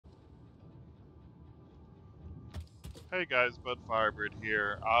Hey guys, Bud Firebird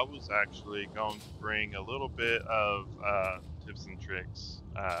here. I was actually going to bring a little bit of tips and tricks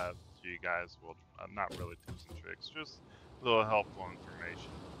to you guys. Well, not really tips and tricks, just a little helpful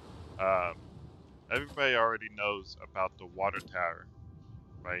information. Um, Everybody already knows about the water tower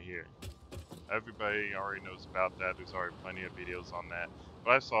right here. Everybody already knows about that. There's already plenty of videos on that.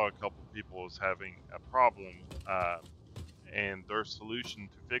 But I saw a couple people was having a problem, and their solution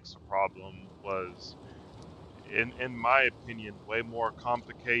to fix the problem was in my opinion, way more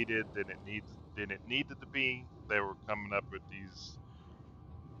complicated than it needed to be. They were coming up with these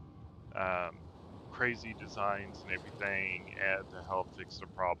um, crazy designs and everything to help fix the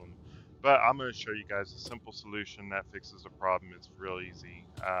problem. But I'm going to show you guys a simple solution that fixes the problem. It's real easy.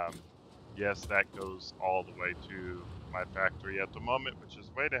 Yes, that goes all the way to my factory at the moment, which is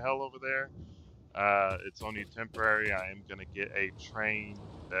way to hell over there. It's only temporary. I am going to get a train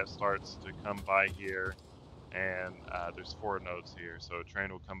that starts to come by here, and there's 4 nodes here, so a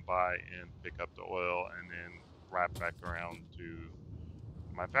train will come by and pick up the oil and then wrap back around to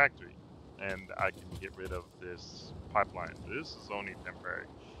my factory, and I can get rid of this pipeline. This is only temporary.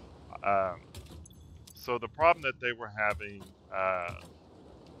 um, so the problem that they were having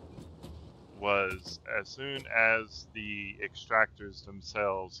was as soon as the extractors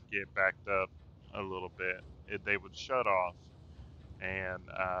themselves get backed up a little bit, they would shut off, and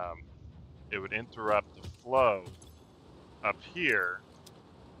it would interrupt the flow up here,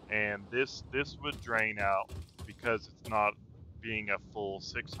 and this would drain out because it's not being a full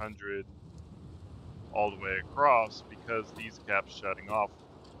 600 all the way across, because these kept shutting off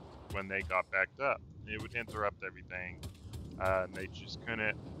when they got backed up. It would interrupt everything, and they just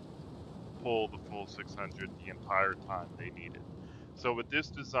couldn't pull the full 600 the entire time they needed. So with this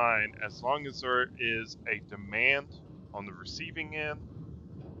design, as long as there is a demand on the receiving end,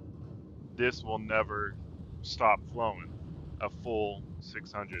 this will never stop flowing a full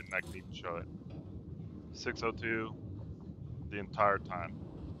 600, and I can even show it. 602 the entire time.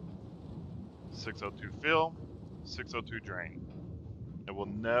 602 fill, 602 drain. It will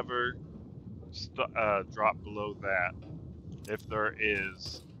never drop below that if there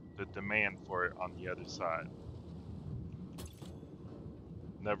is the demand for it on the other side.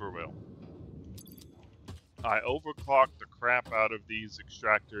 Never will. I overclocked the crap out of these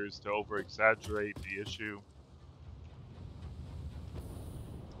extractors to over exaggerate the issue,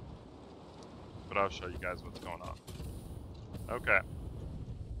 but I'll show you guys what's going on. Okay,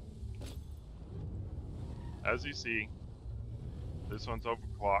 as you see, this one's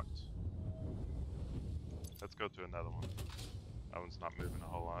overclocked. Let's go to another one. That one's not moving a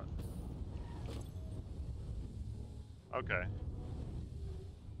whole lot. Okay,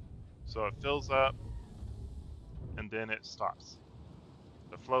 so it fills up and then it stops.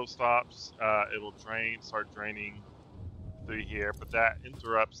 The flow stops. It will start draining through here, but that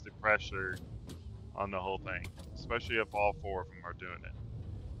interrupts the pressure on the whole thing, especially if all 4 of them are doing it.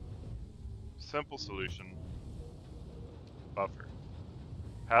 Simple solution: buffer.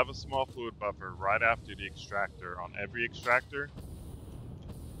 Have a small fluid buffer right after the extractor on every extractor,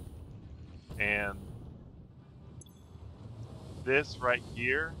 and this right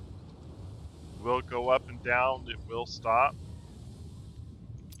here will go up and down. It will stop,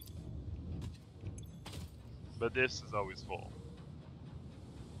 but this is always full.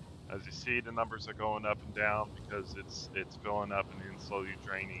 As you see, the numbers are going up and down because it's filling up and then slowly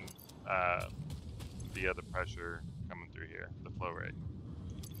draining via the pressure coming through here, the flow rate.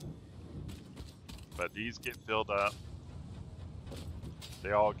 But these get filled up.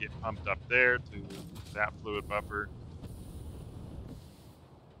 They all get pumped up there to that fluid buffer,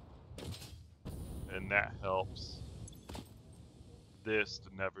 and that helps this to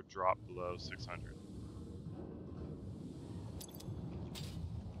never drop below 600.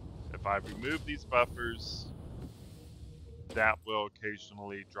 If I remove these buffers, that will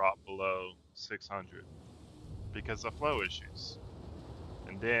occasionally drop below 600 because of flow issues.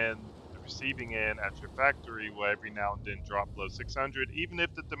 And then the receiving end at your factory will every now and then drop below 600, even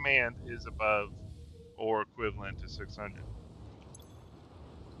if the demand is above or equivalent to 600.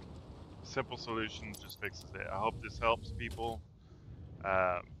 Simple solution just fixes it. I hope this helps people.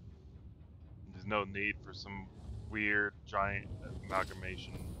 Um, there's no need for some weird giant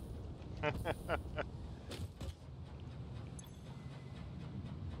amalgamation.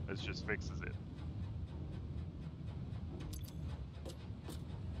 It just fixes it.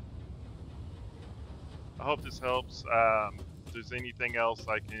 I hope this helps. If there's anything else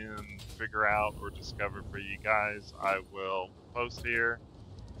I can figure out or discover for you guys, I will post here.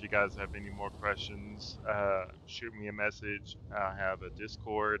 If you guys have any more questions, shoot me a message. I have a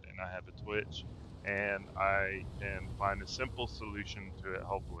Discord and I have a Twitch. and I can find a simple solution to it,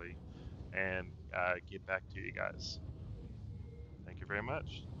 hopefully, and get back to you guys. Thank you very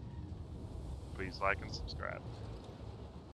much. Please like and subscribe.